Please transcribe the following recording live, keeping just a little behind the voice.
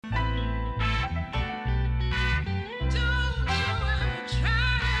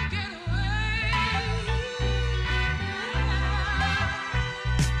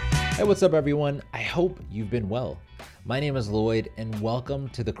Hey, what's up, everyone? I hope you've been well. My name is Lloyd, and welcome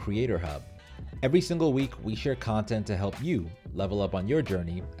to the Creator Hub. Every single week, we share content to help you level up on your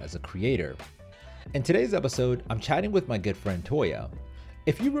journey as a creator. In today's episode, I'm chatting with my good friend Toya.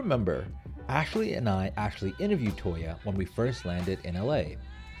 If you remember, Ashley and I actually interviewed Toya when we first landed in LA.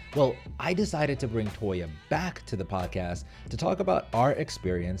 Well, I decided to bring Toya back to the podcast to talk about our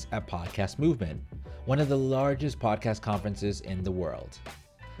experience at Podcast Movement, one of the largest podcast conferences in the world.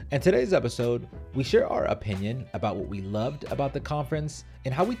 In today's episode, we share our opinion about what we loved about the conference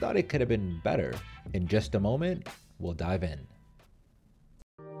and how we thought it could have been better. In just a moment, we'll dive in.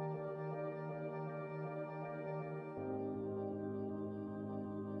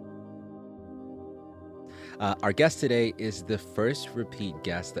 Our guest today is the first repeat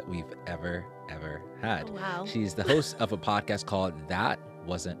guest that we've ever had. Oh, wow. She's the host of a podcast called That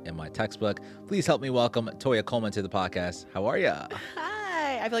Wasn't in My Textbook. Please help me welcome Toya Coleman to the podcast. How are you? Hi.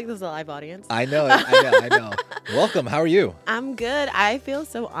 I feel like this is a live audience. I know. Welcome. How are you? I'm good. I feel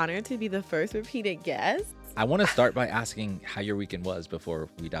so honored to be the first repeated guest. I want to start by asking how your weekend was before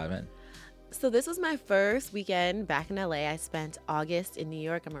we dive in. So this was my first weekend back in LA. I spent August in New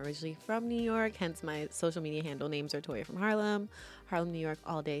York. I'm originally from New York, hence my social media handle names are Toya from Harlem, New York,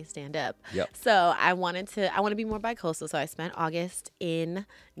 all day stand up. Yep. So I want to be more bi-coastal. So I spent August in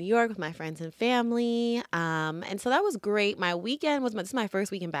New York with my friends and family. And so that was great. My weekend this is my first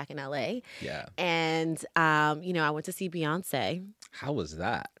weekend back in LA. Yeah. And, I went to see Beyonce. How was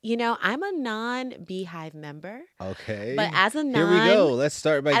that? I'm a non-Beehive member. Okay. But as a Here we go. Let's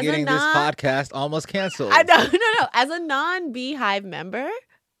start by getting this podcast almost canceled. I know. No. As a non-Beehive member,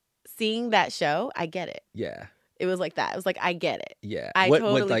 seeing that show, I get it. Yeah. It was like that. It was like, I get it. Yeah. I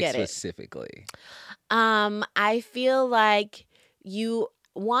totally get it. Specifically? I feel like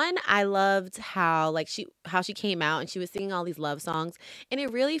I loved how she came out and she was singing all these love songs, and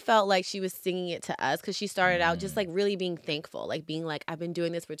it really felt like she was singing it to us because she started out just like really being thankful, like being like, I've been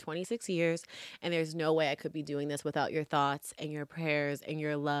doing this for 26 years and there's no way I could be doing this without your thoughts and your prayers and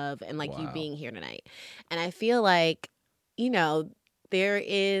your love and like you being here tonight. And I feel like,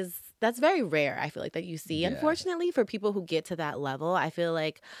 that's very rare, I feel like, that you see. Yeah. Unfortunately, for people who get to that level, I feel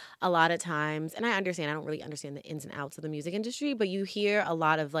like a lot of times, and I don't really understand the ins and outs of the music industry, but you hear a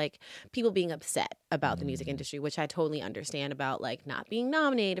lot of like people being upset about the music industry, which I totally understand, about like not being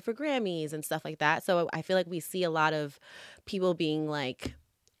nominated for Grammys and stuff like that. So I feel like we see a lot of people being like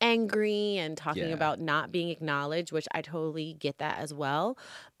angry and talking about not being acknowledged, which I totally get that as well.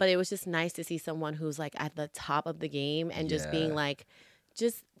 But it was just nice to see someone who's like at the top of the game and just being like,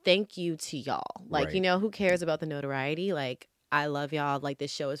 just thank you to y'all. Like, right. Who cares about the notoriety? Like, I love y'all. Like,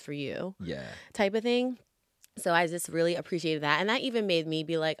 this show is for you. Yeah. Type of thing. So I just really appreciated that. And that even made me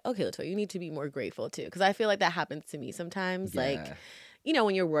be like, okay, Latoya, you need to be more grateful too. Because I feel like that happens to me sometimes. Yeah. Like,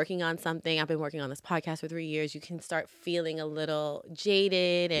 when you're working on something, I've been working on this podcast for 3 years, you can start feeling a little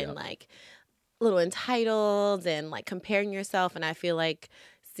jaded and like a little entitled and like comparing yourself. And I feel like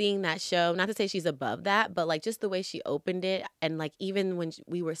seeing that show, not to say she's above that, but like just the way she opened it, and like even when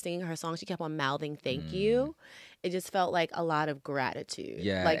we were singing her song, she kept on mouthing thank you. It just felt like a lot of gratitude.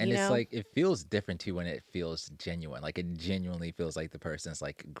 Yeah, like, and it's like it feels different too when it feels genuine. Like it genuinely feels like the person's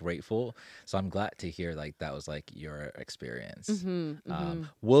like grateful. So I'm glad to hear like that was like your experience.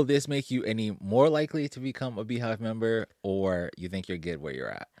 Will this make you any more likely to become a Beehive member, or you think you're good where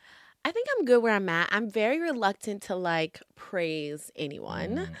you're at? I think I'm good where I'm at. I'm very reluctant to like praise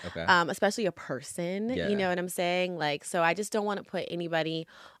anyone, especially a person. Yeah. You know what I'm saying? Like, so I just don't want to put anybody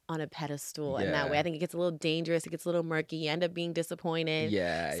on a pedestal in that way. I think it gets a little dangerous. It gets a little murky. You end up being disappointed.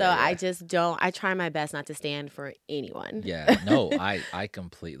 So I just don't. I try my best not to stand for anyone. Yeah, no, I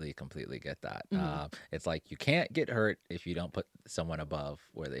completely get that. It's like you can't get hurt if you don't put someone above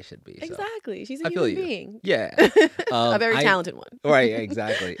where they should be. Exactly. So. She's a human being. Yeah. A very talented one. Right,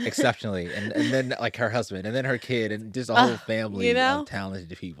 exactly. Exceptionally. And then like her husband and then her kid and just a whole family of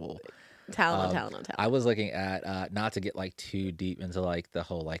talented people. Talent on talent. I was looking at, not to get like too deep into like the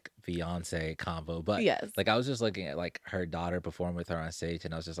whole like Beyonce combo, but like I was just looking at like her daughter perform with her on stage,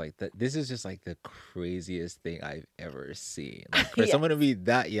 and I was just like, this is just like the craziest thing I've ever seen. Like for someone to be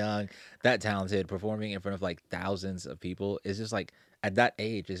that young, that talented, performing in front of like thousands of people is just like, at that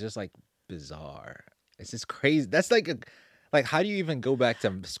age, it's just like bizarre. It's just crazy. That's like, how do you even go back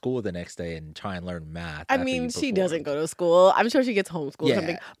to school the next day and try and learn math? I mean, she doesn't go to school. I'm sure she gets homeschooled or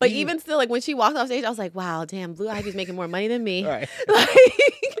something. But even still, like when she walked off stage, I was like, wow, damn, Blue Ivy's making more money than me. Right.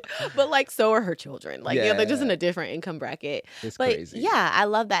 But like, so are her children. Like, they're just in a different income bracket. It's crazy. Yeah, I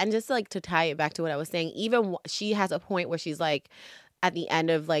love that. And just like to tie it back to what I was saying, even she has a point where she's like, at the end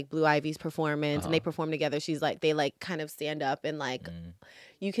of like Blue Ivy's performance and they perform together, she's like, they like kind of stand up and like,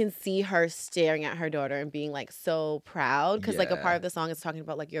 you can see her staring at her daughter and being like so proud because like a part Yeah. of the song is talking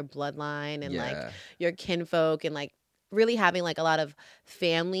about like your bloodline and like Yeah. your kinfolk and like really having like a lot of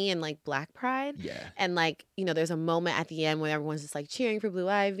family and like Black pride. Yeah. And like, you know, there's a moment at the end where everyone's just like cheering for Blue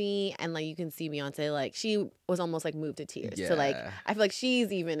Ivy and like you can see Beyonce like she was almost like moved to tears. So like Yeah. I feel like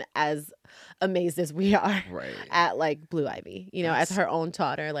she's even as amazed as we are Right. at like Blue Ivy, you know, That's- as her own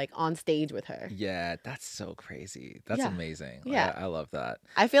daughter, like on stage with her. Yeah, that's so crazy. That's Yeah. amazing. Yeah. I love that.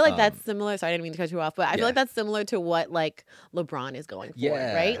 I feel like that's similar. Sorry, I didn't mean to cut you off, but I Yeah. feel like that's similar to what like LeBron is going for,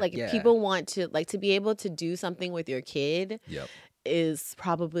 Yeah, right? Like yeah. if people want to like to be able to do something with your kid Yep. is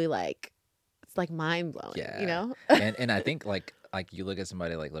probably like it's like mind blowing, Yeah. you know? And I think like you look at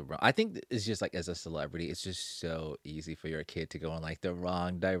somebody like LeBron. I think it's just like as a celebrity, it's just so easy for your kid to go in like the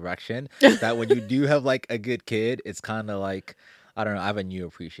wrong direction. That when you do have like a good kid, it's kind of like I don't know. I have a new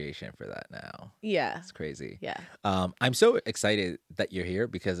appreciation for that now. Yeah. It's crazy. Yeah. I'm so excited that you're here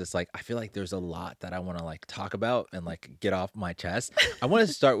because it's like I feel like there's a lot that I want to like talk about and like get off my chest. I want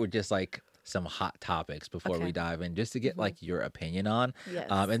to start with just like some hot topics before Okay. we dive in, just to get like your opinion on. Yes.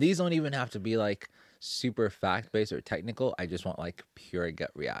 And these don't even have to be like super fact based or technical. I just want like pure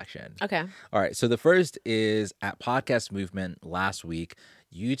gut reaction. Okay. All right. So the first is at Podcast Movement last week,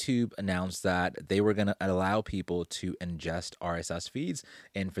 YouTube announced that they were going to allow people to ingest RSS feeds.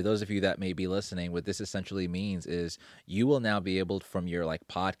 And for those of you that may be listening, what this essentially means is you will now be able from your like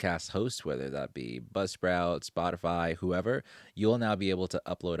podcast host, whether that be Buzzsprout, Spotify, whoever, you will now be able to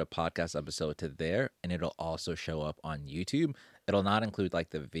upload a podcast episode to there and it'll also show up on YouTube. It'll not include like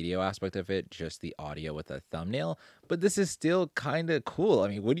the video aspect of it, just the audio with a thumbnail. But this is still kind of cool. I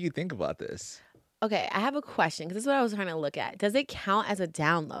mean, what do you think about this? Okay, I have a question because this is what I was trying to look at. Does it count as a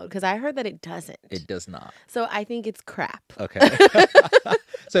download? Because I heard that it doesn't. It does not. So I think it's crap. Okay.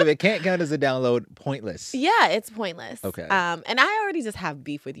 So if it can't count as a download, pointless. Yeah, it's pointless. Okay. And I already just have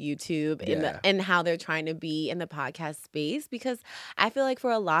beef with YouTube Yeah. and how they're trying to be in the podcast space because I feel like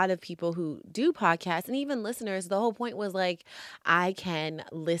for a lot of people who do podcasts and even listeners, the whole point was like I can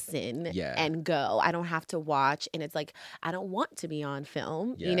listen Yeah. and go. I don't have to watch, and it's like I don't want to be on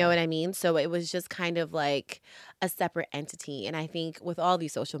film. Yeah. You know what I mean? So it was just kind of like a separate entity. And I think with all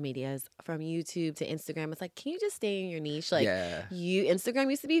these social medias, from YouTube to Instagram, it's like, can you just stay in your niche? Like Yeah. Instagram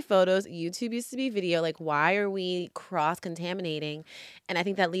used to be photos, YouTube used to be video. Like, why are we cross-contaminating? And I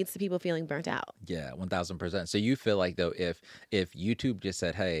think that leads to people feeling burnt out. Yeah, 1000%. So you feel like though if YouTube just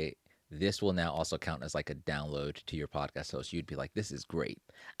said, "Hey, this will now also count as like a download to your podcast host," you'd be like, "This is great."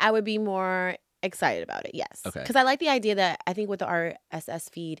 I would be more excited about it, yes. Okay. Because I like the idea that I think with the RSS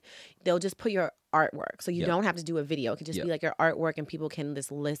feed, they'll just put your artwork. So you Yep. don't have to do a video. It can just Yep. be like your artwork and people can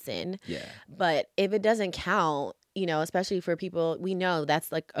just listen. Yeah. But if it doesn't count, you know, especially for people, we know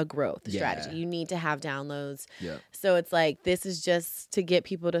that's like a growth strategy. Yeah. You need to have downloads. Yeah. So it's like, this is just to get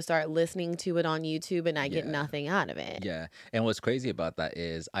people to start listening to it on YouTube and I get Yeah. nothing out of it. Yeah. And what's crazy about that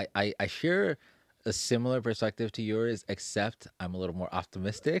is I share a similar perspective to yours, except I'm a little more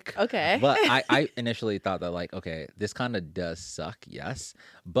optimistic. Okay. But I initially thought that like, okay, this kind of does suck, yes,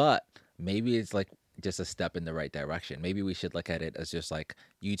 but maybe it's like just a step in the right direction. Maybe we should look at it as just like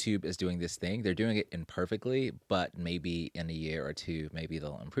YouTube is doing this thing. They're doing it imperfectly, but maybe in a year or two, maybe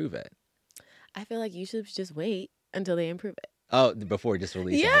they'll improve it. I feel like you should just wait until they improve it. Oh, before just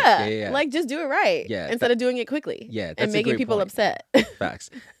releasing Yeah. it. Yeah. Like, just do it right. Yeah, Instead of doing it quickly. Yeah, that's And a making great people point. upset. Facts.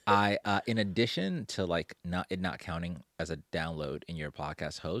 I in addition to like not counting as a download in your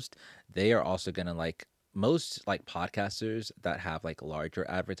podcast host, they are also gonna like most like podcasters that have like larger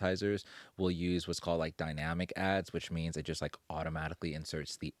advertisers will use what's called like dynamic ads, which means it just like automatically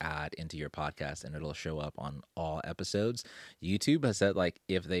inserts the ad into your podcast and it'll show up on all episodes. YouTube has said like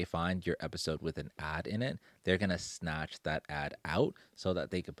if they find your episode with an ad in it, they're gonna snatch that ad out so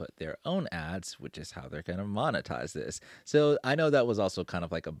that they could put their own ads, which is how they're gonna monetize this. So I know that was also kind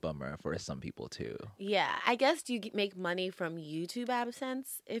of like a bummer for some people too. Yeah. I guess do you make money from YouTube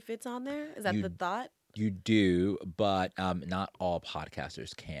AdSense if it's on there? Is that You the thought? You do, but not all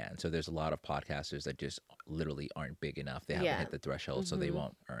podcasters can. So there's a lot of podcasters that just literally aren't big enough. They haven't Yeah. hit the threshold, so they Mhm.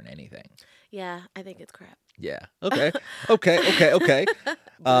 won't earn anything. Yeah. I think it's crap. Yeah. Okay. Okay.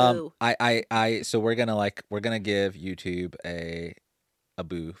 Boo. So we're gonna give YouTube a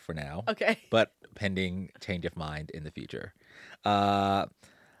boo for now, Okay. but pending change of mind in the future.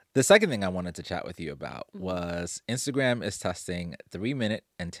 The second thing I wanted to chat with you about was Instagram is testing 3-minute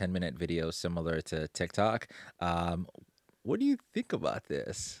and 10-minute videos similar to TikTok. What do you think about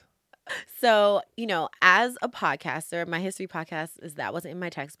this? So, you know, as a podcaster, my history podcast is that wasn't in my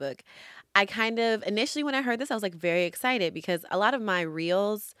textbook. I kind of initially when I heard this, I was like very excited because a lot of my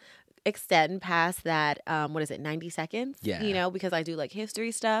reels extend past that, what is it, 90 seconds, Yeah. because I do like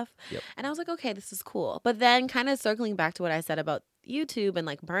history stuff. Yep. And I was like, okay, this is cool. But then kind of circling back to what I said about YouTube and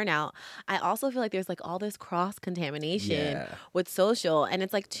like burnout, I also feel like there's like all this cross contamination Yeah. with social, and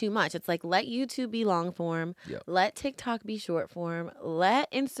it's like too much. It's like, let YouTube be long form, Yep. let TikTok be short form,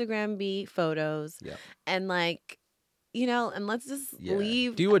 let Instagram be photos, Yep. and like, and let's just Yeah.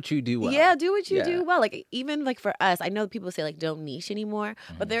 leave. Do what you do well. Yeah, do what you Yeah. do well. Like, even like for us, I know people say like don't niche anymore,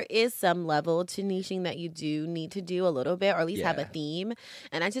 but there is some level to niching that you do need to do a little bit, or at least have a Yeah. theme.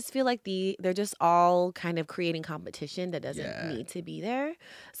 And I just feel like they're just all kind of creating competition that doesn't Yeah. need to be there.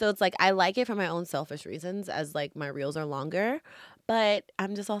 So it's like, I like it for my own selfish reasons, as like my reels are longer, but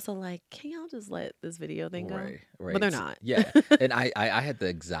I'm just also like, can y'all just let this video thing go? Right. But they're not. Yeah. And I had the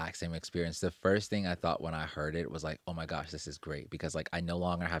exact same experience. The first thing I thought when I heard it was like, oh my gosh, this is great, because like I no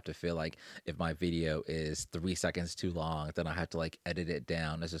longer have to feel like if my video is 3 seconds too long, then I have to like edit it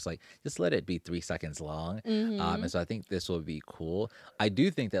down. It's just like, just let it be 3 seconds long. Mm-hmm. And so I think this will be cool. I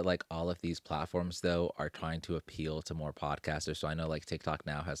do think that like all of these platforms though are trying to appeal to more podcasters. So I know like TikTok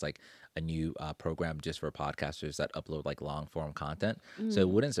now has like a new program just for podcasters that upload like long form content. So it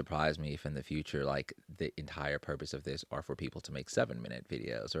wouldn't surprise me if in the future, like the entire purpose of this are for people to make 7-minute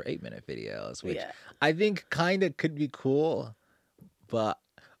videos or 8-minute videos, which Yeah. I think kind of could be cool. But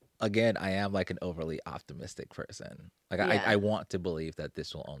again, I am like an overly optimistic person. Like Yeah. I want to believe that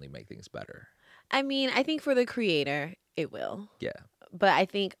this will only make things better. I mean, I think for the creator, it will. Yeah. But I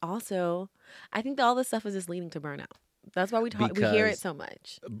think also, that all this stuff is just leading to burnout. That's why we hear it so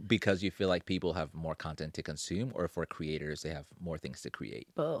much. Because you feel like people have more content to consume, or for creators, they have more things to create?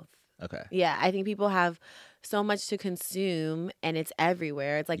 Both. Okay. Yeah, I think people have so much to consume, and it's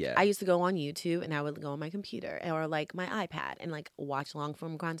everywhere. It's like, Yeah. I used to go on YouTube and I would go on my computer or like my iPad and like watch long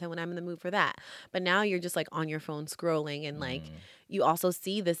form content when I'm in the mood for that. But now you're just like on your phone scrolling, and like you also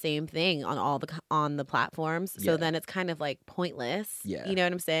see the same thing on the platforms. So Yeah. then it's kind of like pointless. Yeah. You know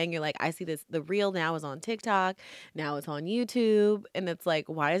what I'm saying? You're like, I see this, the reel now is on TikTok, now it's on YouTube, and it's like,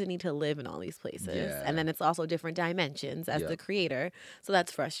 why does it need to live in all these places? Yeah. And then it's also different dimensions as the creator. So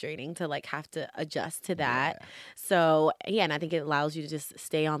that's frustrating to like have to adjust to that. Yeah. So yeah, and I think it allows you to just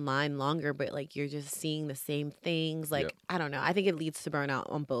stay online longer, but like you're just seeing the same things. Like, I don't know. I think it leads to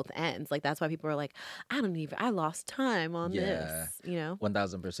burnout on both ends. Like, that's why people are like, I lost time on this,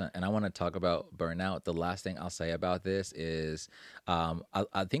 1000%. And I want to talk about burnout. The last thing I'll say about this is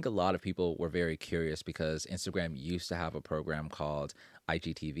I think a lot of people were very curious because Instagram used to have a program called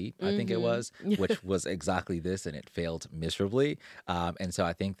IGTV, I think it was, which was exactly this, and it failed miserably. And so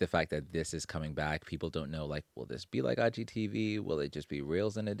I think the fact that this is coming back, people don't know, like, will this be like IGTV? Will it just be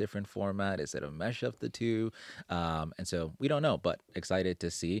reels in a different format? Is it a mesh of the two? And so we don't know, but excited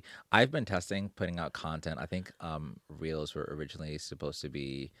to see. I've been testing putting out content. I think reels were originally supposed to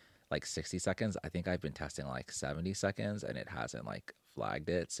be like 60 seconds. I think I've been testing like 70 seconds and it hasn't like flagged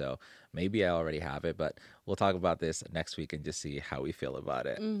it. So maybe I already have it, but we'll talk about this next week and just see how we feel about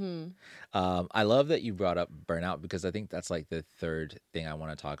it. I love that you brought up burnout, because I think that's like the third thing I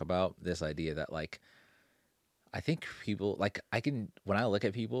want to talk about. This idea that like, I think people like, when I look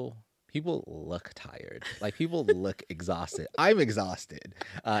at people look tired. Like, people look exhausted. I'm exhausted.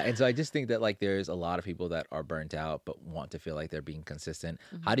 And so I just think that like there's a lot of people that are burnt out but want to feel like they're being consistent.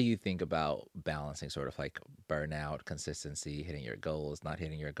 How do you think about balancing sort of like burnout, consistency, hitting your goals, not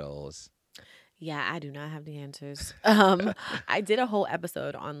hitting your goals? Yeah, I do not have the answers. I did a whole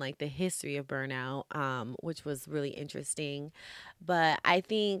episode on like the history of burnout, which was really interesting. But I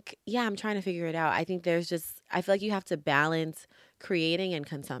think, I'm trying to figure it out. I think I feel like you have to balance creating and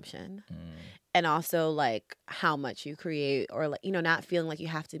consumption. And also like how much you create, or like, not feeling like you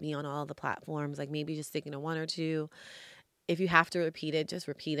have to be on all the platforms, like maybe just sticking to one or two. If you have to repeat it, just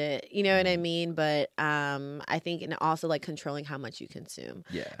repeat it. You know what I mean? But I think, and also like controlling how much you consume.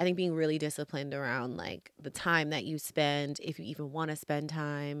 Yeah. I think being really disciplined around like the time that you spend, if you even want to spend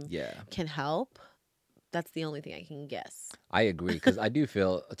time, can help. That's the only thing I can guess. I agree, because I do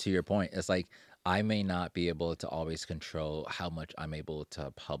feel, to your point, it's like I may not be able to always control how much I'm able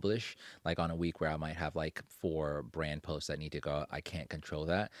to publish. Like on a week where I might have like 4 brand posts that need to go out, I can't control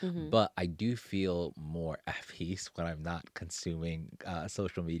that. But I do feel more at peace when I'm not consuming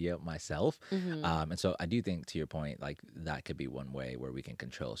social media myself. And so I do think, to your point, like that could be one way where we can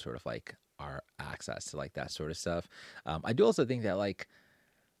control sort of like our access to like that sort of stuff. I do also think that like,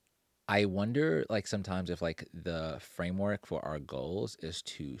 I wonder, like, sometimes if, like, the framework for our goals is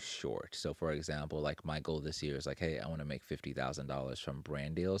too short. So, for example, like, my goal this year is, like, hey, I want to make $50,000 from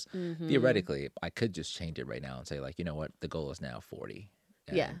brand deals. Theoretically, I could just change it right now and say, like, you know what, the goal is now 40.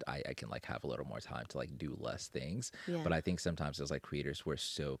 Yeah. and I can like have a little more time to like do less things. Yeah. But I think sometimes as like creators, we're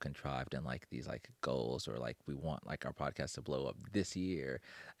so contrived in like these like goals, or like we want like our podcast to blow up this year.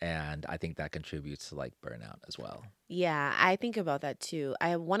 And I think that contributes to like burnout as well. Yeah, I think about that too.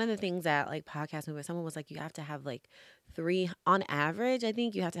 One of the things that like podcast movement, someone was like, you have to have like on average, I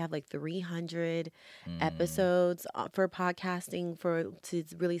think you have to have like 300 Mm, episodes for podcasting to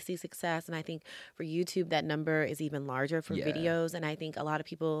really see success. And I think for YouTube, that number is even larger for yeah. videos. And I think a lot of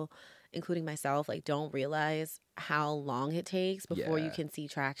people, including myself, like don't realize how long it takes before you Yeah. can see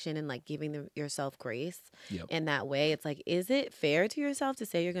traction, and like giving yourself grace Yep. in that way. It's like, is it fair to yourself to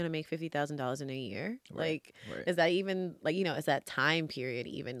say you're going to make $50,000 in a year? Right. Like, Right. is that even like, is that time period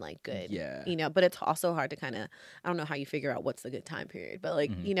even like good? Yeah. But it's also hard to kind of, I don't know how you figure out what's a good time period, but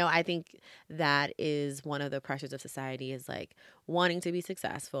like, Mhm. I think that is one of the pressures of society, is like wanting to be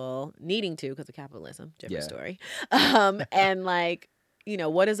successful, needing to, because of capitalism, different Yeah. story. And like,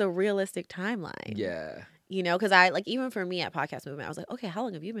 what is a realistic timeline? Yeah. Because I like, even for me at Podcast Movement, I was like, okay, how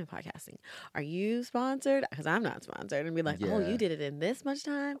long have you been podcasting? Are you sponsored? Because I'm not sponsored. And be like, oh, you Yeah. did it in this much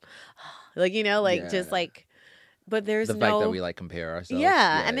time? Like, just Yeah. like, but there's The fact that no, we like compare ourselves.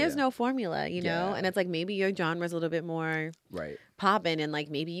 yeah, and Yeah. there's no formula, Yeah. and it's like maybe your genre's a little bit more Right. popping, and like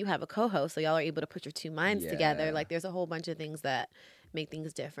maybe you have a co-host, so y'all are able to put your two minds together. Yeah. Like there's a whole bunch of things that make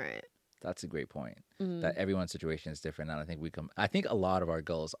things different. That's a great point. Mhm. That everyone's situation is different, and I think a lot of our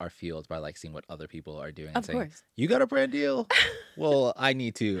goals are fueled by like seeing what other people are doing and Of saying, course. "You got a brand deal? Well, I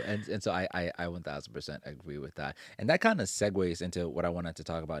need to." And so I 1000% agree with that. And that kind of segues into what I wanted to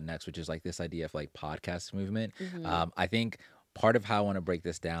talk about next, which is like this idea of like podcast movement. Mhm. I think part of how I want to break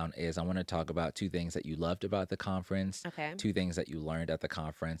this down is I want to talk about two things that you loved about the conference, Okay. two things that you learned at the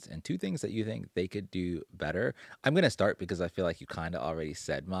conference, and two things that you think they could do better. I'm going to start because I feel like you kind of already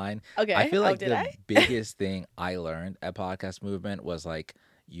said mine. Okay. I feel like did the I? biggest thing I learned at Podcast Movement was like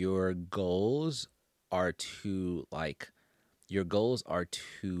your goals are too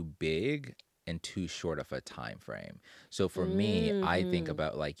big and too short of a time frame. So for me, I think Mhm.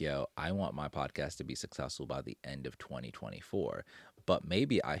 about like, yo, I want my podcast to be successful by the end of 2024. But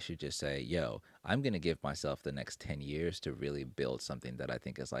maybe I should just say, yo, I'm going to give myself the next 10 years to really build something that I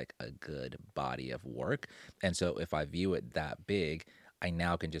think is like a good body of work. And so if I view it that big, I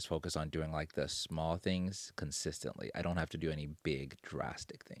now can just focus on doing like the small things consistently. I don't have to do any big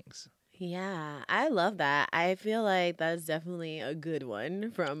drastic things. Yeah, I love that. I feel like that's definitely a good one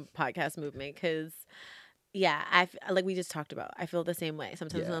from Podcast Movement, because yeah, like we just talked about, I feel the same way.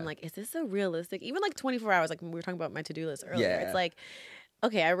 Sometimes when I'm Yeah. like, is this a realistic, even like 24 hours, like when we were talking about my to-do list earlier, Yeah. it's like,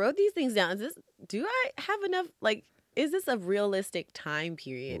 okay, I wrote these things down. Do I have enough, like, is this a realistic time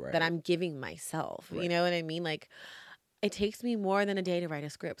period that Right. I'm giving myself? You Right. know what I mean? Like, it takes me more than a day to write a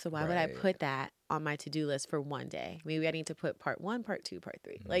script. So why would I Right. put that on my to-do list for one day? Maybe I need to put part 1, part 2, part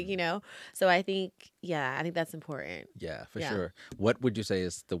 3. Like, Mhm. So I think that's important. Yeah, for Yeah. sure. What would you say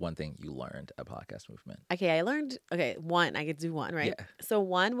is the one thing you learned at Podcast Movement? Okay, I learned, one, I could do one, right? Yeah. So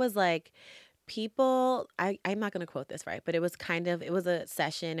one was like, I'm not going to quote this right, but it was a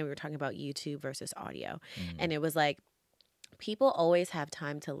session, and we were talking about YouTube versus audio. And Mm. it was like, people always have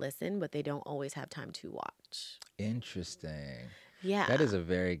time to listen, but they don't always have time to watch. Interesting. Yeah. That is a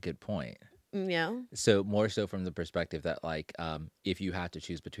very good point. So more so from the perspective that like if you had to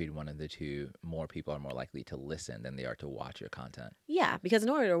choose between one of the two, more people are more likely to listen than they are to watch your content. Yeah, because in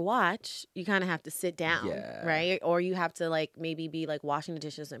order to watch, you kind of have to sit down, Yeah. right? Or you have to like maybe be like washing the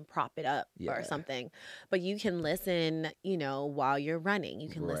dishes and prop it up or Yeah. something. But you can listen, while you're running. You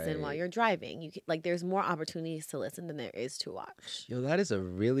can listen while Right. you're driving. Like there's more opportunities to listen than there is to watch. Yo, that is a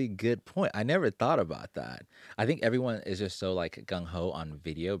really good point. I never thought about that. I think everyone is just so like gung ho on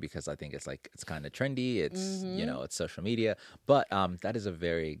video because I think it's like it's kind of trendy. It's Mhm. it's social media. But that is a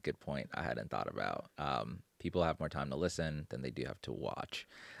very good point I hadn't thought about. People have more time to listen than they do have to watch.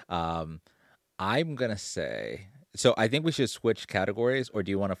 I'm gonna say so. I think we should switch categories, or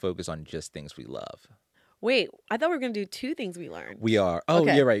do you want to focus on just things we love? Wait, I thought we were going to do 2 things we learned. We are. Oh,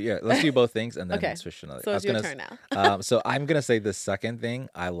 Okay. you're right. Yeah, let's do both things and then Okay. switch to another. So I it's was your gonna turn now. so I'm gonna say the second thing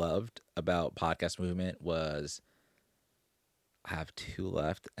I loved about Podcast Movement was I have 2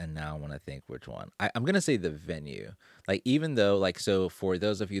 left, and now I want to think which one. I'm gonna say the venue. Like even though like so for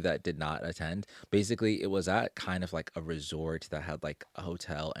those of you that did not attend, basically it was at kind of like a resort that had like a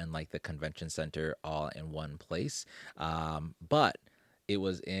hotel and like the convention center all in one place. But it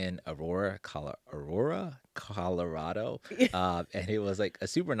was in Aurora, Colorado, and it was like a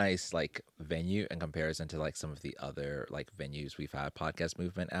super nice like venue in comparison to like some of the other like venues we've had podcast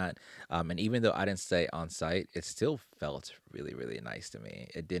movement at. And even though I didn't stay on site, it still felt really, really nice to me.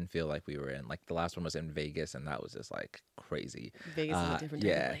 It didn't feel like we were in like the last one was in Vegas, and that was just like crazy. Vegas is a different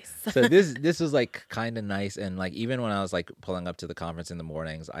type of place. So this was like kind of nice, and like even when I was like pulling up to the conference in the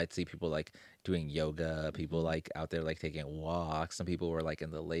mornings, I'd see people like doing yoga, people like out there like taking walks. Some people were like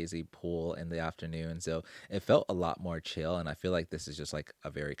in the lazy pool in the afternoon. So it felt a lot more chill, and I feel like this is just like a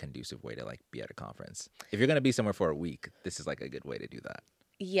very conducive way to like be at a conference. If you're gonna be somewhere for a week, this is like a good way to do that.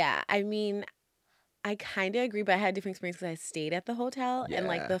 Yeah, I mean, I kind of agree, but I had a different experience because I stayed at the hotel and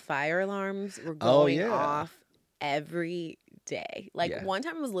like the fire alarms were going off every day. Like one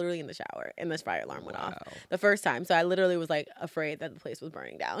time I was literally in the shower and this fire alarm went off the first time. So I literally was like afraid that the place was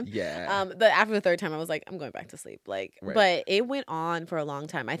burning down. But after the third time I was like, I'm going back to sleep. Like, but it went on for a long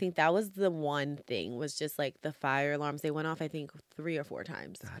time. I think that was the one thing was just like the fire alarms. They went off, I think 3 or 4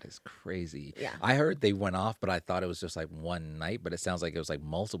 times. That is crazy. Yeah. I heard they went off, but I thought it was just like one night, but it sounds like it was like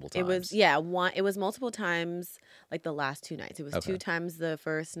multiple times. It was multiple times like the last 2 nights. It was 2 times the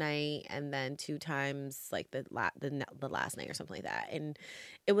first night and then 2 times like the last night or something like that. And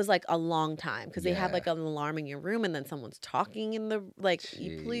it was like a long time because they had like an alarm in your room and then someone's talking in the like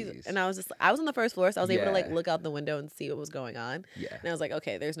please. And I was on the first floor, so I was able to like look out the window and see what was going on. And I was like,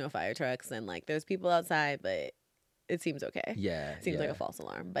 okay, there's no fire trucks and like there's people outside, but it seems okay. It seems like a false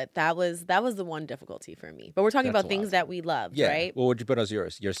alarm. But that was the one difficulty for me. But we're talking about things that we loved, right? What would you put as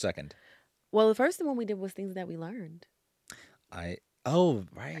yours? Your second? Well, the first one we did was things that we learned. Right. Do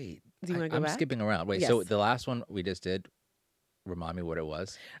you want to go back? I'm skipping around. Wait, so the last one we just did, remind me what it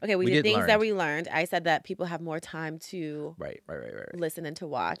was. Okay, we did things that we learned. I said that people have more time to right. listen and to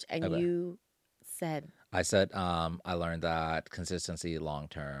watch. And you said... I said I learned that consistency long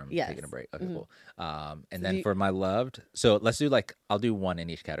term, taking a break. Okay, cool. And then for my loved, so let's do like, I'll do one in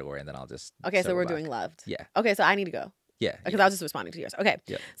each category and then I'll just... Okay, so we're doing loved. Yeah. Okay, so I need to go. Yeah. Because I was just responding to yours. Okay.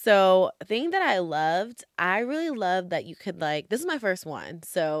 So thing that I loved, I really loved that you could like, this is my first one.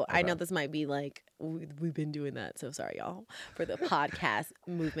 So I know this might be like, we've been doing that. So sorry, y'all, for the podcast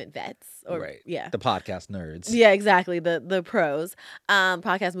movement vets. The podcast nerds. Yeah, exactly. The pros,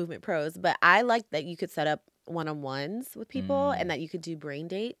 podcast movement pros. But I liked that you could set up one-on-ones with people and that you could do brain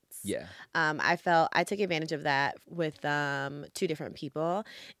dates. I took advantage of that with 2 different people,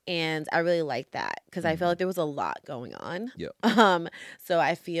 and I really liked that because I felt like there was a lot going on. So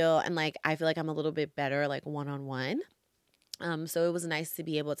I feel like I'm a little bit better like one-on-one. So it was nice to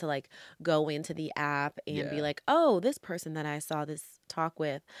be able to like go into the app and be like, oh, this person that I saw this talk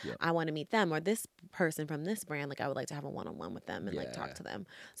with, I want to meet them, or this person from this brand, like I would like to have a one-on-one with them and like talk to them.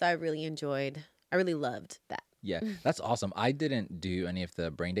 So I really loved that. Yeah, that's awesome. I didn't do any of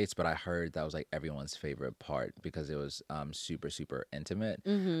the brain dates, but I heard that was like everyone's favorite part because it was super, super intimate.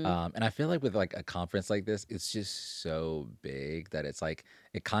 And I feel like with like a conference like this, it's just so big that it's like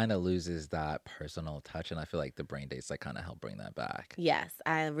it kind of loses that personal touch. And I feel like the brain dates like kind of help bring that back. Yes,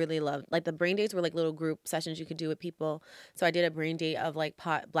 I really loved like the brain dates were like little group sessions you could do with people. So I did a brain date of like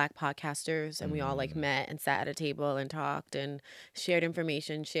Black podcasters, and we all like met and sat at a table and talked and shared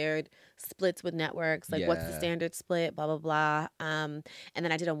information, shared splits with networks, like what's the standard split, blah blah blah. And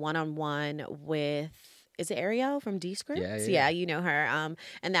then I did a one-on-one with, is it Ariel from Descripts? Yeah, you know her.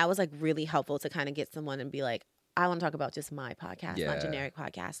 And that was like really helpful to kind of get someone and be like, I want to talk about just my podcast, not generic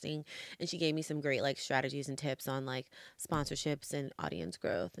podcasting. And she gave me some great like strategies and tips on like sponsorships and audience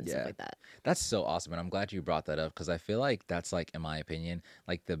growth and stuff like that. That's so awesome. And I'm glad you brought that up because I feel like that's like, in my opinion,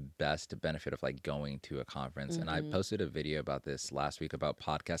 like the best benefit of like going to a conference. And I posted a video about this last week about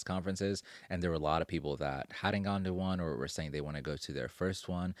podcast conferences. And there were a lot of people that hadn't gone to one or were saying they want to go to their first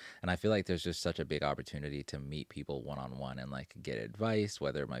one. And I feel like there's just such a big opportunity to meet people one-on-one and like get advice,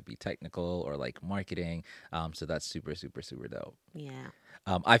 whether it might be technical or like marketing. So that's super, super, super dope. Yeah.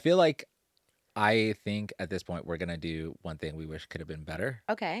 I think at this point we're going to do one thing we wish could have been better.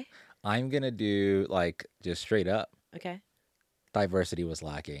 Okay. I'm going to do like just straight up. Okay. Diversity was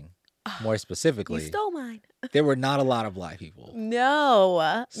lacking. More specifically. You stole mine. There were not a lot of Black people.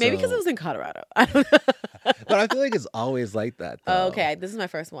 No. Maybe because it was in Colorado. I don't know. But I feel like it's always like that though. Okay. This is my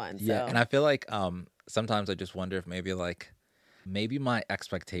first one. Yeah. And I feel like sometimes I just wonder if maybe my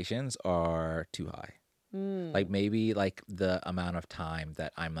expectations are too high. Like maybe like the amount of time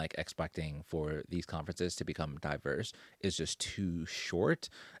that I'm like expecting for these conferences to become diverse is just too short,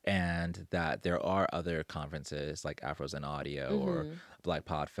 and that there are other conferences like Afros in Audio or Black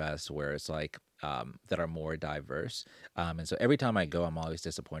Pod Fest where it's like that are more diverse. And so every time I go, I'm always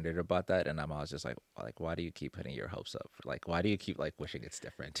disappointed about that, and I'm always just like, why do you keep putting your hopes up? Like, why do you keep like wishing it's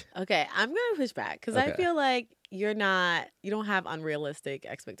different? Okay, I'm gonna push back because I Okay. feel like you don't have unrealistic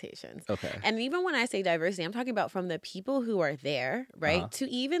expectations. Okay. And even when I say diversity, I'm talking about from the people who are there, Uh-huh. right, to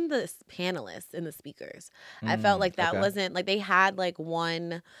even the panelists and the speakers. I felt like that Okay. wasn't like they had like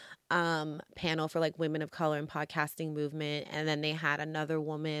one panel for like women of color and podcasting movement, and then they had another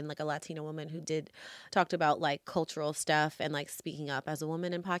woman, like a Latina woman, who talked about like cultural stuff and like speaking up as a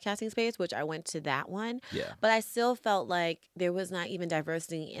woman in podcasting space, which I went to that one. Yeah. But I still felt like there was not even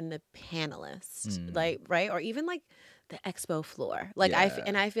diversity in the panelists, like, right? Or even like the expo floor. Like Yeah.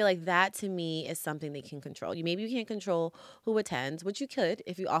 and I feel like that to me is something they can control. You can't control who attends, which you could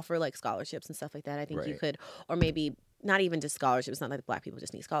if you offer like scholarships and stuff like that. I think you Right. could, or maybe not even just scholarships, not like Black people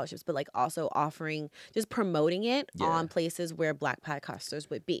just need scholarships, but like also offering, just promoting it Yeah. on places where Black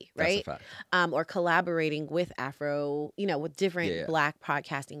podcasters would be, That's a right? fact. Or collaborating with with different Yeah. Black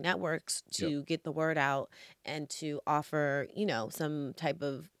podcasting networks to get the word out and to offer, some type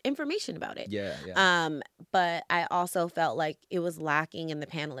of information about it. Yeah. Yeah. But I also felt like it was lacking in the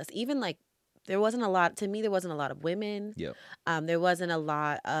panelists. Even like there wasn't a lot of women. Yep. There wasn't a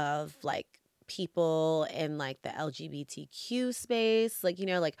lot of like people in like the LGBTQ space, like,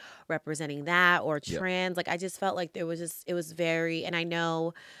 like representing that or trans. Like I just felt like it was very, and I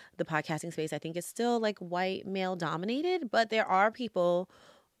know the podcasting space, I think, is still like white male dominated, but there are people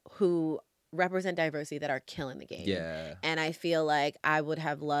who represent diversity that are killing the game. Yeah. And I feel like I would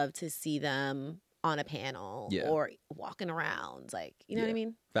have loved to see them on a panel or walking around, like, you know what I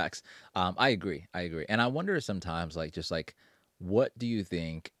mean? Facts. I agree. And I wonder sometimes, like, just like, what do you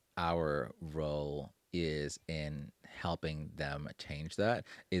think our role is in helping them change that?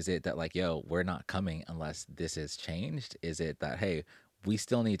 Is it that like, yo, we're not coming unless this is changed? Is it that, hey, we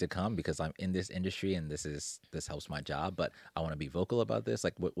still need to come because I'm in this industry and this helps my job, but I want to be vocal about this?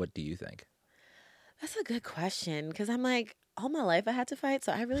 Like, what do you think? That's a good question, because I'm like, all my life I had to fight,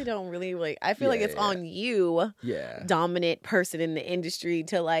 so I really don't really like. I feel like it's on you, dominant person in the industry,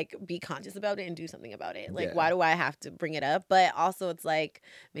 to like be conscious about it and do something about it. Like, why do I have to bring it up? But also, it's like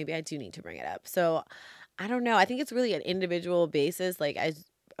maybe I do need to bring it up. So I don't know. I think it's really an individual basis. Like, as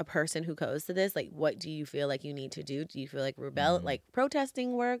a person who goes to this, like, what do you feel like you need to do? Do you feel like like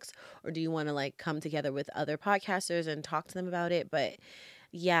protesting works, or do you want to like come together with other podcasters and talk to them about it? But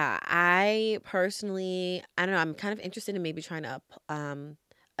yeah, I personally, I don't know, I'm kind of interested in maybe trying to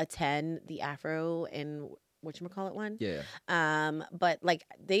attend the Afro and whatchamacallit one. Yeah. But like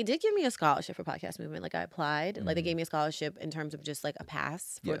they did give me a scholarship for Podcast Movement. Like I applied. Like they gave me a scholarship in terms of just like a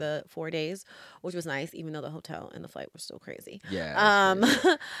pass for the 4 days, which was nice, even though the hotel and the flight were still crazy. Yeah.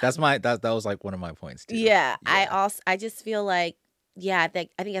 That's that was like one of my points too. Yeah. I just feel like, I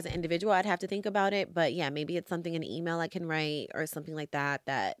think as an individual, I'd have to think about it. But yeah, maybe it's something in an email I can write or something like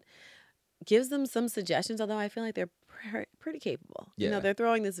that gives them some suggestions. Although I feel like they're pretty capable. Yeah. They're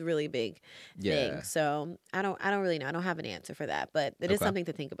throwing this really big thing. So I don't really know. I don't have an answer for that, but it is something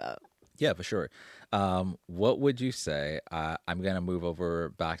to think about. Yeah, for sure. What would you say? I'm gonna move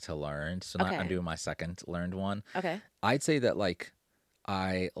over back to learned. So I'm doing my second learned one. Okay. I'd say that like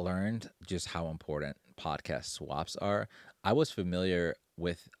I learned just how important podcast swaps are. I was familiar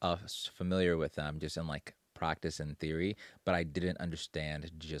with them just in like practice and theory, but I didn't understand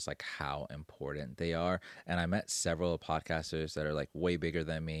just like how important they are. And I met several podcasters that are like way bigger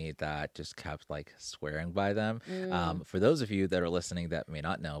than me that just kept like swearing by them. For those of you that are listening that may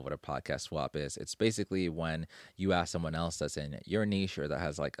not know what a podcast swap is, it's basically when you ask someone else that's in your niche or that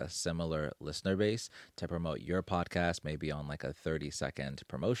has like a similar listener base to promote your podcast, maybe on like a 30-second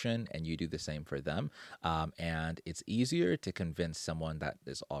promotion, and you do the same for them. And it's easier to convince someone that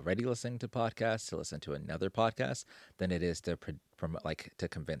is already listening to podcasts to listen to another podcast than it is to to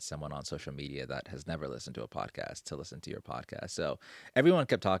convince someone on social media that has never listened to a podcast to listen to your podcast. So everyone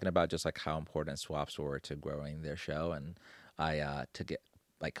kept talking about just like how important swaps were to growing their show, and I took it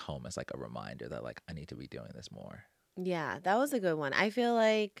like home as like a reminder that like I need to be doing this more. Yeah, that was a good one. I feel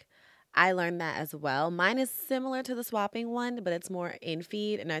like I learned that as well. Mine is similar to the swapping one, but it's more in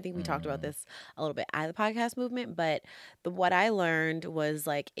feed. And I think we talked about this a little bit at the podcast movement. But what I learned was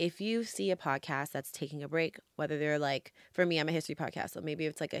like, if you see a podcast that's taking a break, whether they're like, for me, I'm a history podcast. So maybe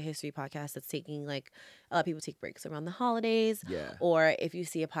it's like a history podcast that's taking like, a lot of people take breaks around the holidays. Yeah. Or if you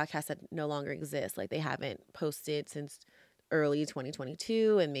see a podcast that no longer exists, like they haven't posted since early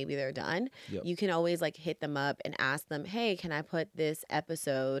 2022 and maybe they're done, you can always like hit them up and ask them, hey, can I put this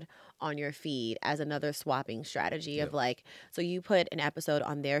episode on your feed as another swapping strategy Yep. of like, so you put an episode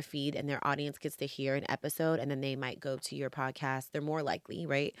on their feed and their audience gets to hear an episode, and then they might go to your podcast. They're more likely,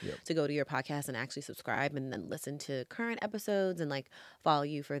 right, Yep. to go to your podcast and actually subscribe and then listen to current episodes and like follow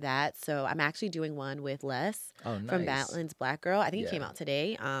you for that. So I'm actually doing one with Les Oh, from nice. Balance Black Girl. I think it Yeah. came out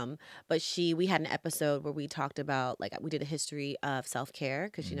today. But we had an episode where we talked about, like, we did a history of self-care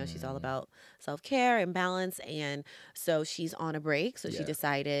because, she's all about self-care and balance. And so she's on a break. So she Yeah.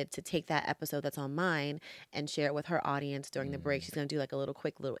 decided to take that episode that's on mine and share it with her audience during the break. She's going to do like a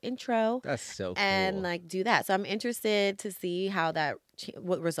quick little intro That's so cool. and like do that. So I'm interested to see how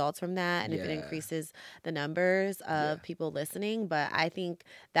what results from that, and if it Yeah. increases the numbers of people listening. But I think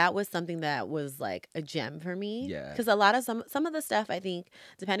that was something that was like a gem for me. Yeah. Because a lot of some of the stuff, I think,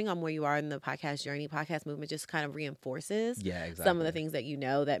 depending on where you are in the podcast journey, podcast movement just kind of reinforces some of the things that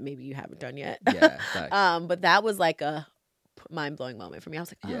that maybe you haven't done yet. Yeah. Facts. But that was like a mind-blowing moment for me. I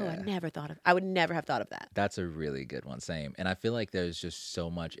was like, oh, Yeah. I would never have thought of that. That's a really good one. Same. And I feel like there's just so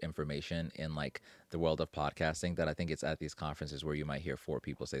much information in like the world of podcasting that I think it's at these conferences where you might hear 4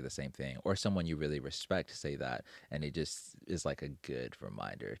 people say the same thing, or someone you really respect say that. And it just is like a good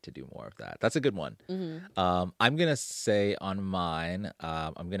reminder to do more of that. That's a good one. I'm going to say on mine,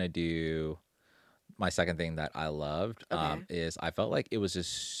 I'm going to do my second thing that I loved is I felt like it was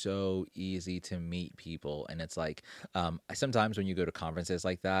just so easy to meet people. And it's like sometimes when you go to conferences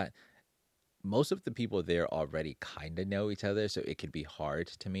like that, most of the people there already kind of know each other, so it could be hard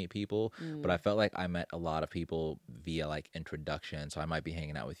to meet people. But I felt like I met a lot of people via like introduction. So I might be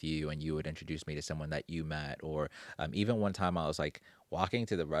hanging out with you and you would introduce me to someone that you met. Or even one time I was like walking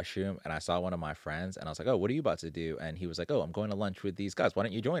to the restroom and I saw one of my friends and I was like, oh, what are you about to do? And he was like, oh, I'm going to lunch with these guys. Why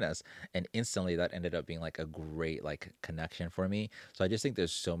don't you join us? And instantly that ended up being like a great like connection for me. So I just think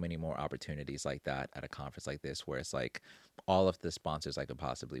there's so many more opportunities like that at a conference like this, where it's like all of the sponsors I could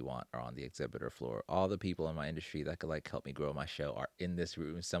possibly want are on the exhibitor floor. All the people in my industry that could like help me grow my show are in this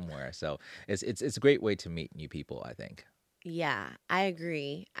room somewhere. So it's a great way to meet new people, I think. Yeah, I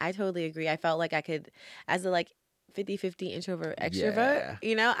agree. I totally agree. I felt like I could, as a like 50-50 introvert extrovert,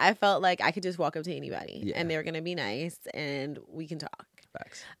 I felt like I could just walk up to anybody and they're going to be nice and we can talk.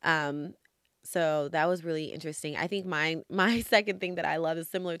 Facts. So that was really interesting. I think my second thing that I love is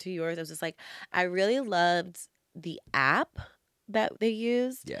similar to yours. I was just like, I really loved the app that they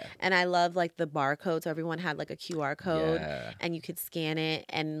used. Yeah. And I love like the barcode. So everyone had like a QR code and you could scan it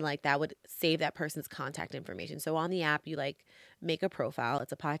and like that would save that person's contact information. So on the app, you like make a profile.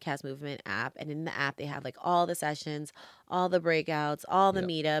 It's a podcast movement app. And in the app, they have like all the sessions, all the breakouts, all the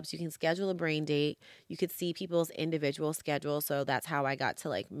meetups. You can schedule a brain date. You could see people's individual schedules. So that's how I got to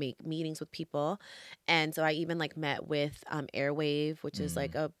like make meetings with people. And so I even like met with Airwave, which is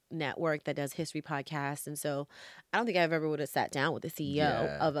like a network that does history podcasts. And so I don't think I ever would have sat down with the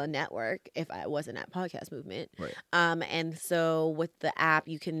CEO of a network if I wasn't at Podcast Movement. Right. And so with the app,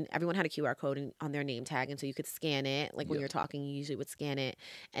 everyone had a QR code on their name tag. And so you could scan it. Like when you're talking, you usually would scan it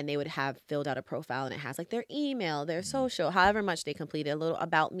and they would have filled out a profile and it has like their email, their social, however much they completed, a little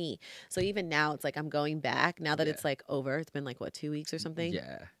about me. So even now it's like I'm going back now that it's like over. It's been like 2 weeks or something.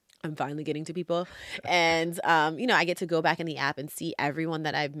 Yeah. I'm finally getting to people. And, I get to go back in the app and see everyone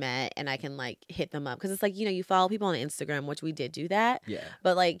that I've met and I can like hit them up. Cause it's like, you follow people on Instagram, which we did do that. Yeah.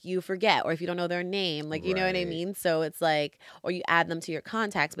 But like you forget, or if you don't know their name, like, you know what I mean? So it's like, or you add them to your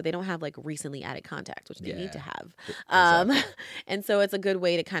contacts, but they don't have like recently added contacts, which they need to have. Exactly. And so it's a good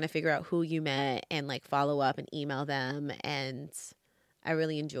way to kind of figure out who you met and like follow up and email them. And I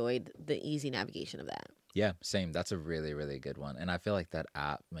really enjoyed the easy navigation of that. Yeah, same. That's a really, really good one. And I feel like that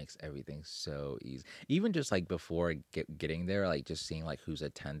app makes everything so easy. Even just like before getting there, like just seeing like who's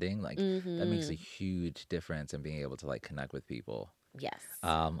attending, like that makes a huge difference in being able to like connect with people. Yes.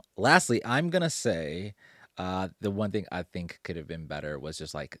 Lastly, I'm going to say the one thing I think could have been better was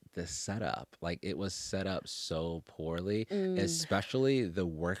just like the setup. Like it was set up so poorly, especially the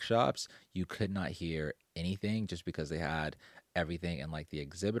workshops. You could not hear anything just because they had everything in like the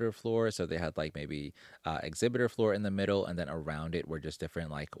exhibitor floor. So they had like maybe exhibitor floor in the middle, and then around it were just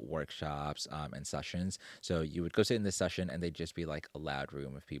different like workshops and sessions. So you would go sit in this session and they'd just be like a loud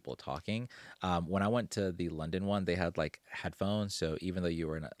room of people talking. When I went to the London one, they had like headphones. So even though you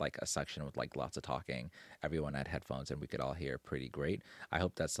were in like a section with like lots of talking, everyone had headphones and we could all hear pretty great. I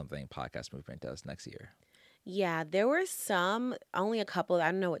hope that's something Podcast Movement does next year. Yeah, there were only a couple. I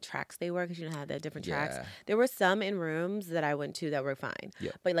don't know what tracks they were because you know how they have different tracks. Yeah. There were some in rooms that I went to that were fine.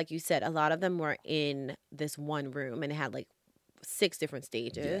 Yeah. But like you said, a lot of them were in this one room and it had like 6 different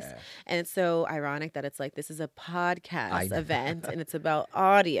stages. Yeah. And it's so ironic that it's like this is a podcast event and it's about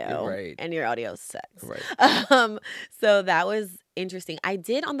audio. Right. And your audio sucks. Right. So that was interesting. I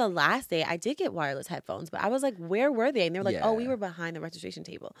did on the last day, I did get wireless headphones, but I was like, where were they? And they were like, oh, we Yeah. were behind the registration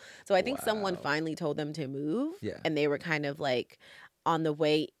table. So I think someone Wow. finally told them to move, Yeah. and they were kind of like on the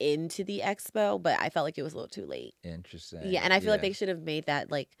way into the expo, but I felt like it was a little too late. Interesting. Yeah, and I feel like Yeah. they should have made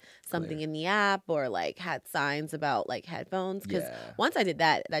that like something Clear. in the app, or like had signs about like headphones, because Yeah. once I did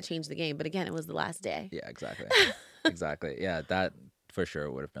that, that changed the game. But again, it was the last day. Yeah, exactly. Exactly. Yeah, that for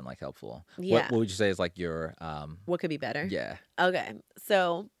sure would have been like helpful. Yeah. What would you say is like your What could be better? yeah. Okay,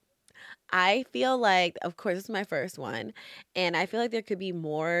 so I feel like, of course, this is my first one, and I feel like there could be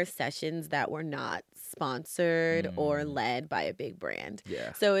more sessions that were not sponsored or led by a big brand.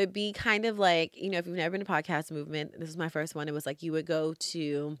 Yeah. So it'd be kind of like, if you've never been to podcast movement, this is my first one. It was like you would go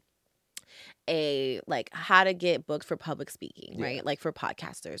to a like how to get booked for public speaking, Yeah. right? Like for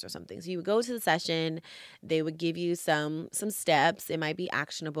podcasters or something. So you would go to the session, they would give you some steps. It might be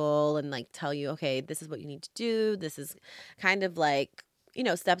actionable and like tell you, okay, this is what you need to do. This is kind of like,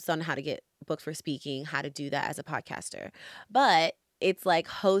 steps on how to get booked for speaking, how to do that as a podcaster. But it's like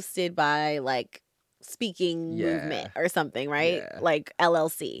hosted by like speaking movement or something, right? Yeah. Like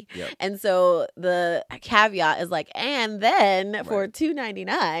LLC. Yep. And so the caveat is like, and then for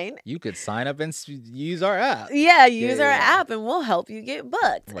 $2.99, you could sign up and use our app. yeah, use our yeah. app and we'll help you get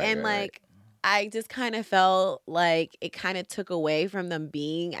booked. Right, and right, like I just kind of felt like it kind of took away from them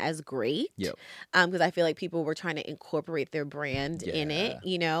being as great. Yep. Because I feel like people were trying to incorporate their brand in it,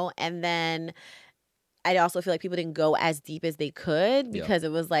 and then I also feel like people didn't go as deep as they could, because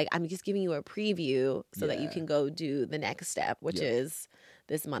it was like, I'm just giving you a preview so that you can go do the next step, which is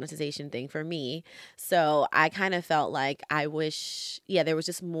this monetization thing for me. So I kind of felt like I wish, there was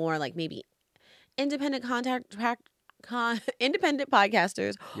just more like maybe independent independent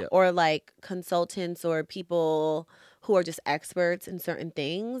podcasters or like consultants or people who are just experts in certain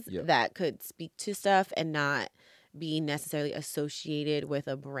things that could speak to stuff and not be necessarily associated with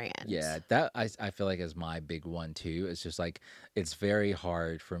a brand. Yeah, that I feel like is my big one too. It's just like it's very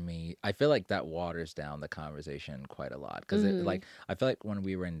hard for me. I feel like that waters down the conversation quite a lot, because like I feel like when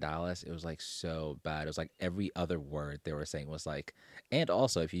we were in Dallas, it was like so bad. It was like every other word they were saying was like, and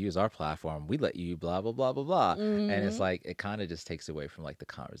also if you use our platform, we let you blah blah blah blah blah. And it's like it kind of just takes away from like the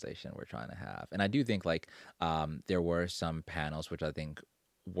conversation we're trying to have. And I do think like there were some panels which I think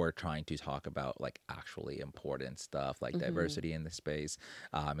we're trying to talk about like actually important stuff like diversity in the space,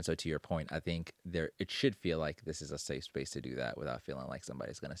 and so to your point, I think it should feel like this is a safe space to do that without feeling like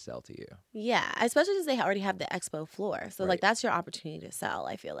somebody's going to sell to you. Yeah, especially because they already have the expo floor, so like that's your opportunity to sell,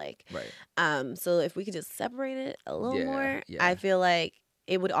 I feel like. So if we could just separate it a little more, I feel like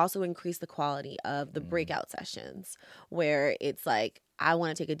it would also increase the quality of the breakout sessions, where it's like, I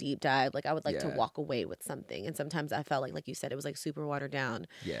want to take a deep dive. Like I would like to walk away with something. And sometimes I felt like you said, it was like super watered down.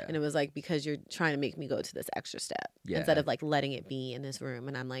 Yeah. And it was like, because you're trying to make me go to this extra step instead of like letting it be in this room.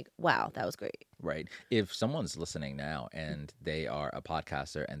 And I'm like, wow, that was great. Right. If someone's listening now and they are a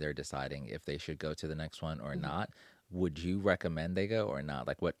podcaster and they're deciding if they should go to the next one or not, would you recommend they go or not?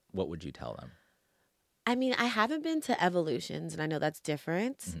 Like what would you tell them? I mean, I haven't been to Evolutions, and I know that's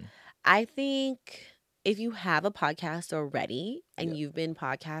different. I think if you have a podcast already and you've been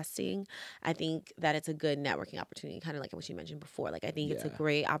podcasting, I think that it's a good networking opportunity, kind of like what you mentioned before. Like, I think it's a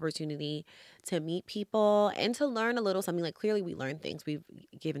great opportunity to meet people and to learn a little something. Like, clearly we learned things. We've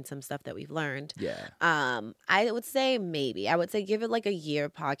given some stuff that we've learned. I would say give it like a year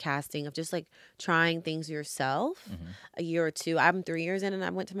of podcasting, of just like trying things yourself, a year or two. I'm 3 years in and I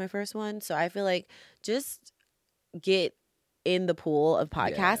went to my first one. So I feel like just get in the pool of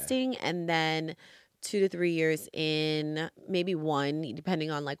podcasting, and then 2 to 3 years in, maybe one,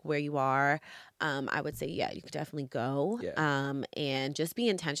 depending on like where you are, I would say, you could definitely go. And just be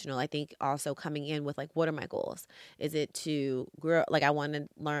intentional. I think also coming in with like, what are my goals? Is it to grow? Like, I want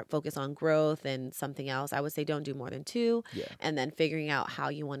to focus on growth and something else. I would say don't do more than 2. And then figuring out how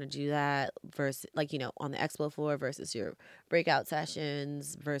you want to do that versus like, on the expo floor versus your breakout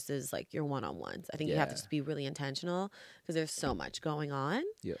sessions versus like your one-on-ones. I think you have to just be really intentional, because there's so much going on.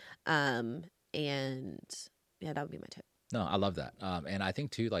 And that would be my tip. No, I love that. And I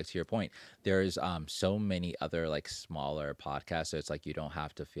think too, like to your point, there's so many other like smaller podcasts. So it's like you don't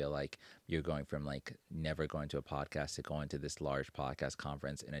have to feel like you're going from like never going to a podcast to going to this large podcast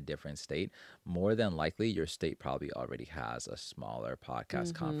conference in a different state. More than likely, your state probably already has a smaller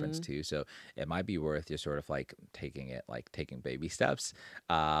podcast conference too. So it might be worth just sort of like taking baby steps.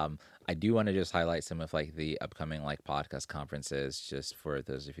 I do want to just highlight some of like the upcoming like podcast conferences, just for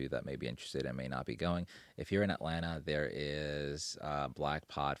those of you that may be interested and may not be going. If you're in Atlanta, there is Black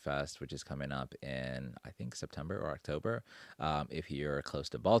Pod Fest, which is coming up in I think September or October. If you're close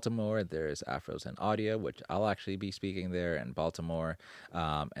to Baltimore, there's Afros and Audio, which I'll actually be speaking there in Baltimore.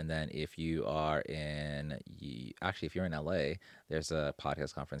 And then if you are if you're in LA, there's a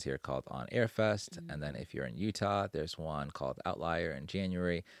podcast conference here called On Air Fest. And then if you're in Utah, there's one called Outlier in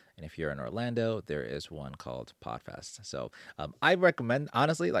January. And if you're in Orlando, there is one called Podfest. So I recommend,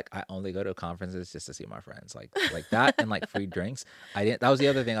 honestly, like I only go to conferences just to see my friends, like that and like free drinks. That was the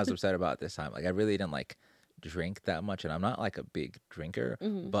other thing I was upset about this time. Like I really didn't like drink that much, and I'm not like a big drinker,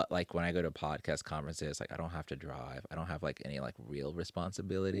 but like when I go to podcast conferences, like I don't have to drive. I don't have like any like real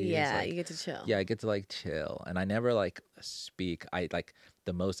responsibilities. Yeah, like, you get to chill. Yeah, I get to like chill, and I never like speak. I like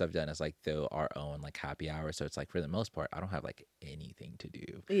the most I've done is like our own like happy hour. So it's like for the most part, I don't have like anything to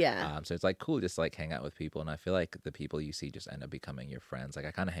do. Yeah. So it's like cool just like hang out with people, and I feel like the people you see just end up becoming your friends. Like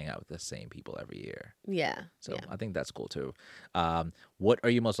I kind of hang out with the same people every year. Yeah. So I think that's cool too. What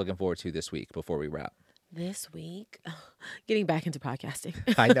are you most looking forward to this week before we wrap? This week, getting back into podcasting.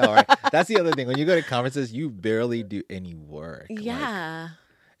 I know, right? That's the other thing. When you go to conferences, you barely do any work. Yeah. Like,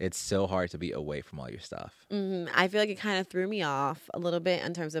 it's so hard to be away from all your stuff. I feel like it kind of threw me off a little bit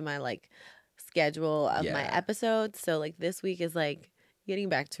in terms of my like schedule of my episodes. So like this week is like getting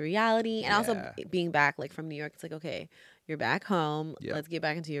back to reality, and also being back like from New York. It's like, okay, you're back home. Yep. Let's get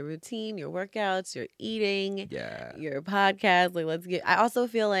back into your routine, your workouts, your eating, your podcast. Like, I also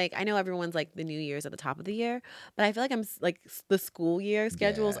feel like I know everyone's like the New Year's at the top of the year, but I feel like I'm like the school year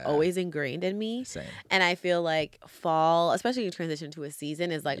schedule is always ingrained in me. Same. And I feel like fall, especially in transition to a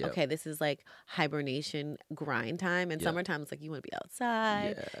season, is like, okay, this is like hibernation grind time. And summertime, it's like you want to be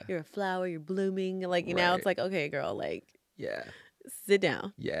outside. Yeah. You're a flower, you're blooming. Like, you know, it's like, okay, girl, like, sit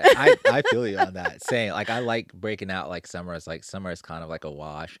down. Yeah, I feel you on that. Saying like I like breaking out like summer is kind of like a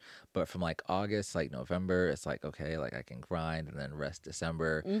wash, but from like August, like November, it's like okay, like I can grind and then rest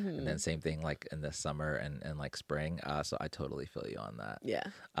December, and then same thing like in the summer and like spring. So I totally feel you on that. Yeah.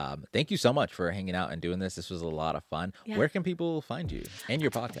 Thank you so much for hanging out and doing this. This was a lot of fun. Yeah. Where can people find you and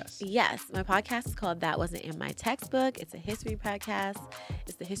your podcast? Yes, my podcast is called That Wasn't in My Textbook. It's a history podcast.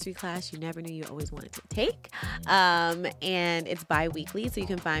 It's the history class you never knew you always wanted to take, and it's bi-weekly, so you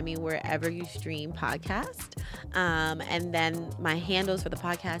can find me wherever you stream podcast. And then my handles for the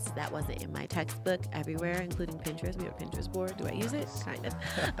podcast, That Wasn't in My Textbook, everywhere, including Pinterest. We have a Pinterest board. Do I use it? Kind of.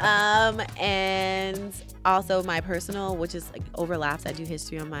 And also my personal, which is like overlaps. I do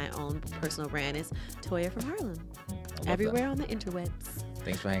history on my own personal brand, is Toya from Harlem. Everywhere on the interwebs.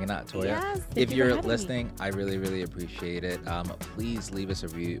 Thanks for hanging out, Toya. Yes, if you're listening, I really, really appreciate it. Please leave us a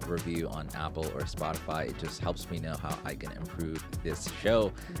review on Apple or Spotify. It just helps me know how I can improve this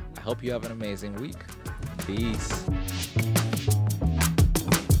show. I hope you have an amazing week. Peace.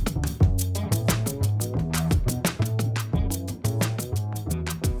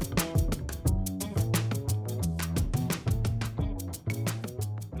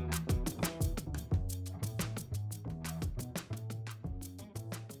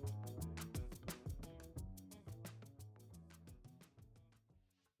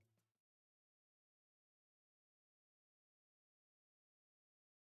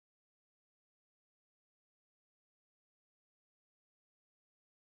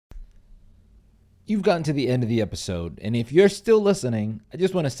 You've gotten to the end of the episode, and if you're still listening, I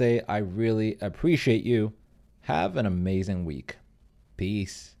just want to say I really appreciate you. Have an amazing week.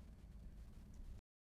 Peace.